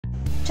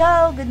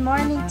Ciao, good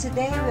morning.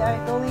 Today we are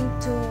going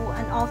to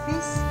an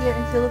office here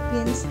in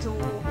Philippines to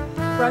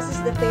process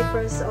the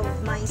papers of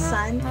my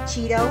son,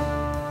 Cheeto.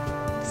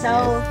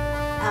 So,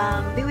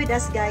 be with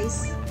us,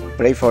 guys.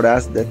 Pray for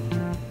us that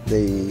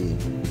they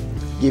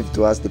give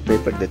to us the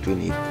paper that we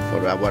need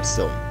for our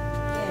son.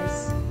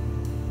 Yes.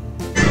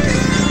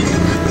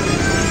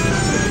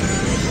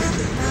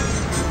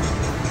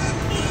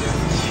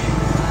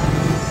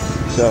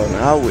 So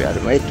now we are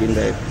making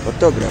the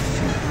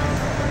photography.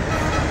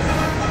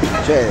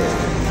 Cioè,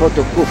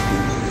 photocopy.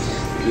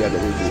 We are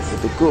doing the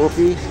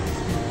photocopy.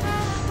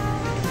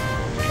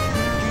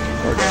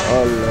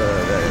 All the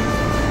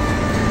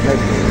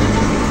papers.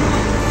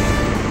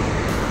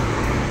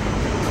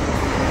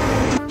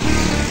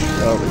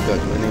 So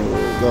because when you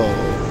go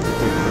to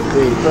take the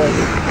paper,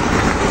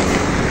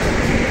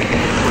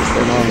 it's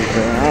the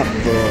mountain up.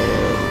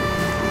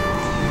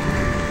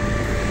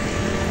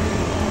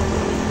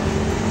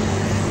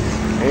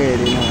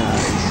 Very nice.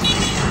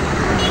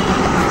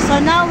 So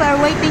now we're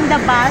waiting the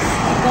bus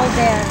to go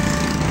there.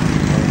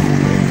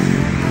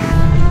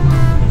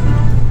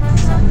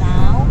 So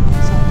now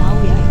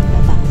we are in the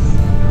bus.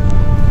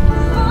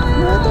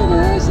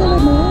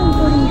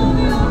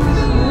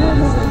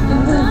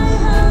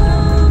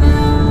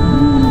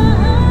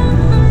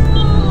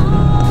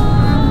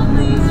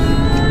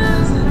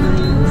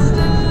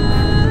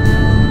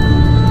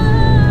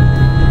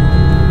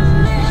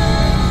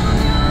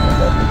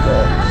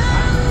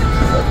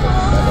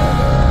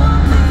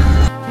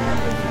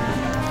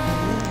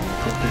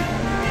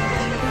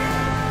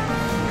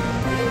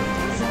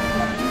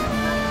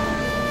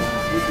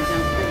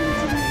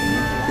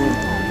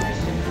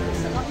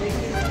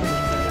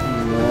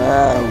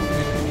 Wow.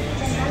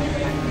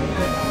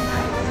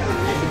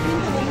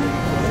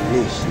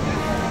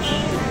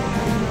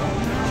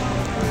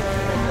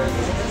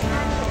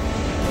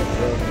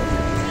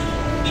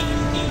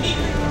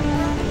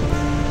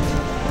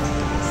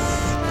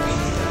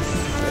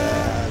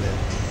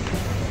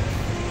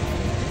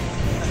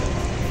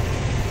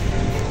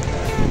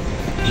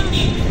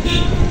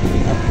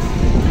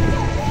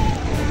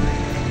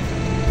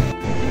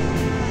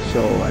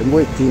 So I'm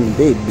waiting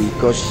baby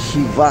because she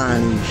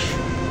vanished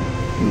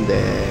in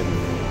the,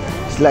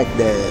 it's like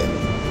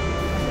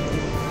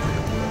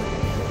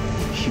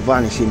she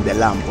vanished in the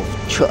lamp of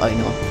China.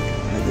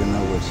 I don't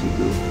know what she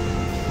do.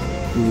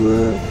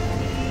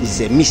 It's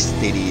a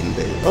mystery in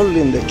the, only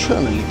in the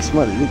channel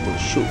Xmandre Dimple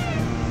show.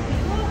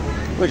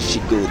 Where she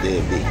go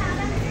baby?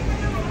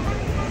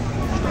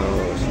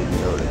 Oh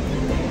signore.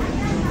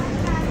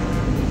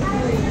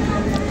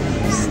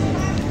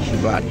 She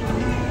vanished.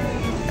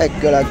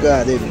 Eccola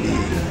qua, Debbie.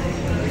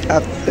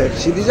 After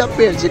she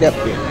disappeared, she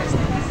reappeared.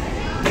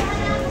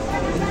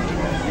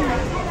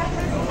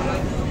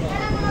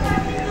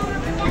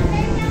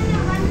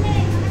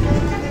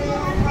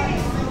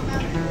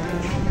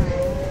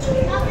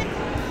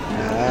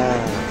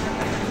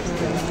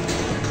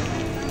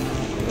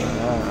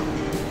 Wow.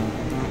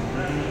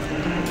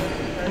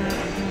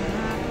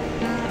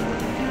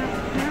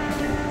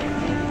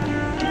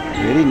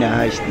 Very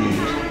nice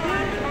this.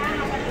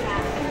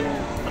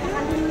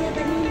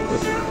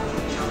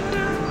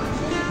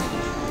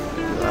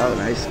 Wow,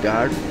 nice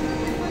guard.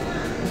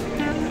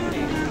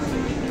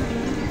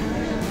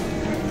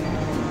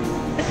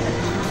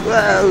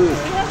 Wow!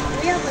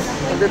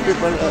 The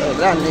people are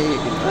running.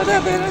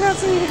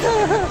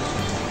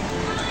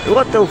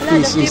 What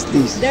office is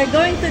this? They're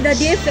going to the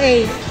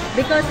DFA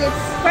because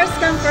it's first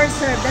come, first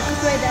serve. That is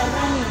why they're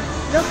running.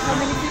 Look how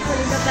many people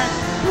in the back.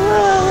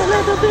 Wow, a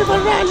lot of people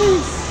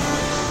running.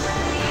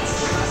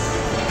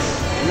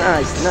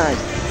 Nice, nice.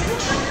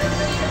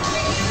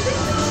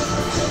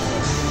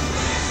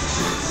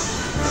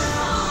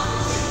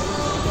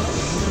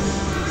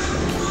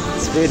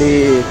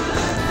 Very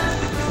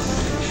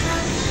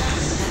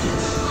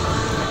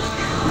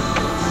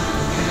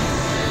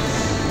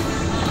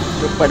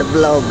super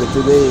vlog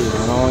today,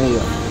 oh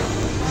yeah.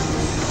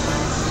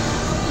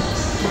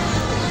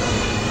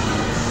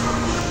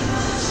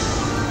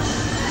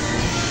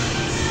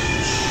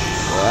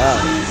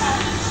 Wow.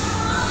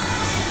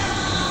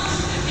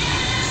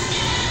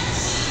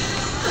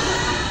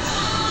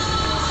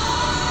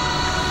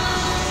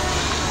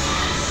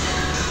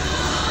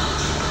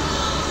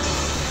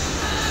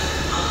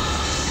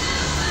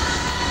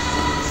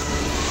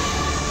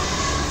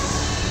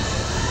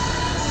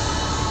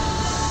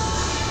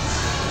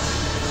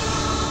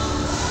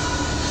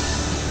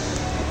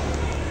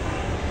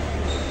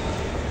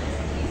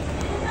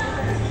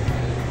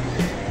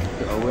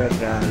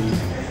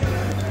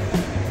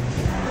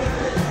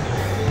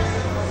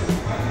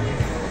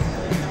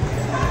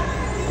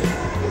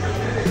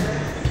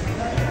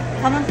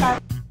 Come on, Papa.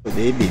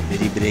 Baby,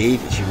 very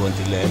brave, she wants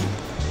to learn.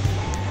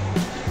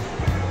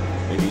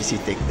 Maybe she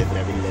take the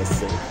driving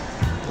lesson.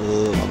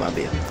 Oh, Mama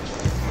Bear.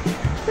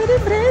 Very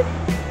brave.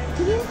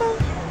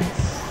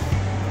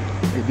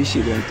 Maybe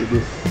she wants to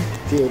do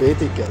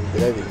theoretical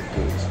driving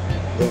course.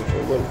 Don't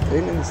forget,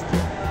 training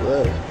stuff.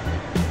 Wow.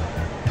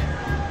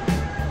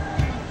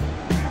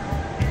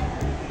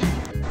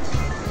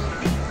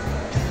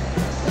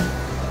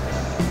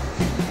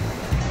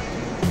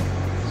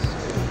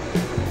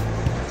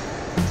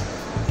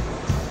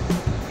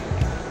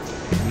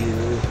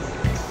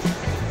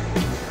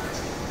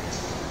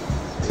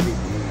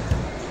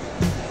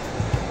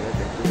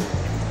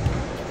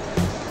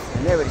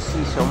 Never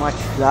see so much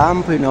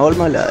lamp in all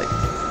my life.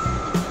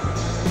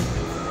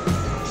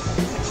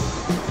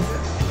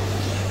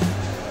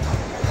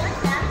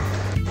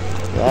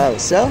 Wow,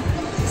 so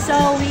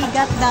we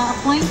got the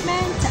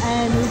appointment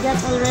and we got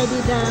already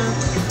the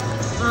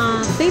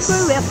paper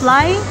we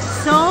apply.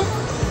 So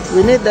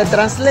we need the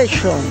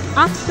translation.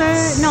 after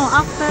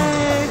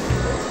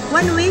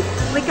 1 week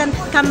we can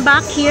come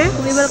back here.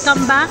 We will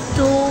come back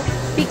to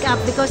pick up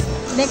because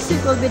next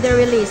week will be the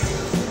release.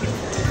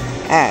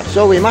 Ah,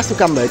 so we must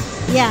come back.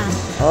 Yeah.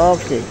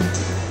 Okay.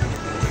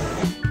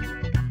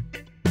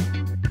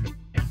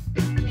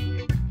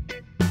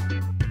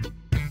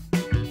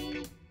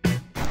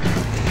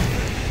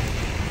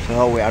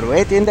 So we are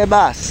waiting the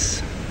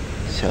bus.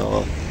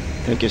 So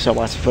thank you so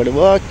much for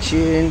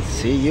watching.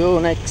 See you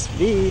next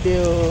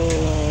video.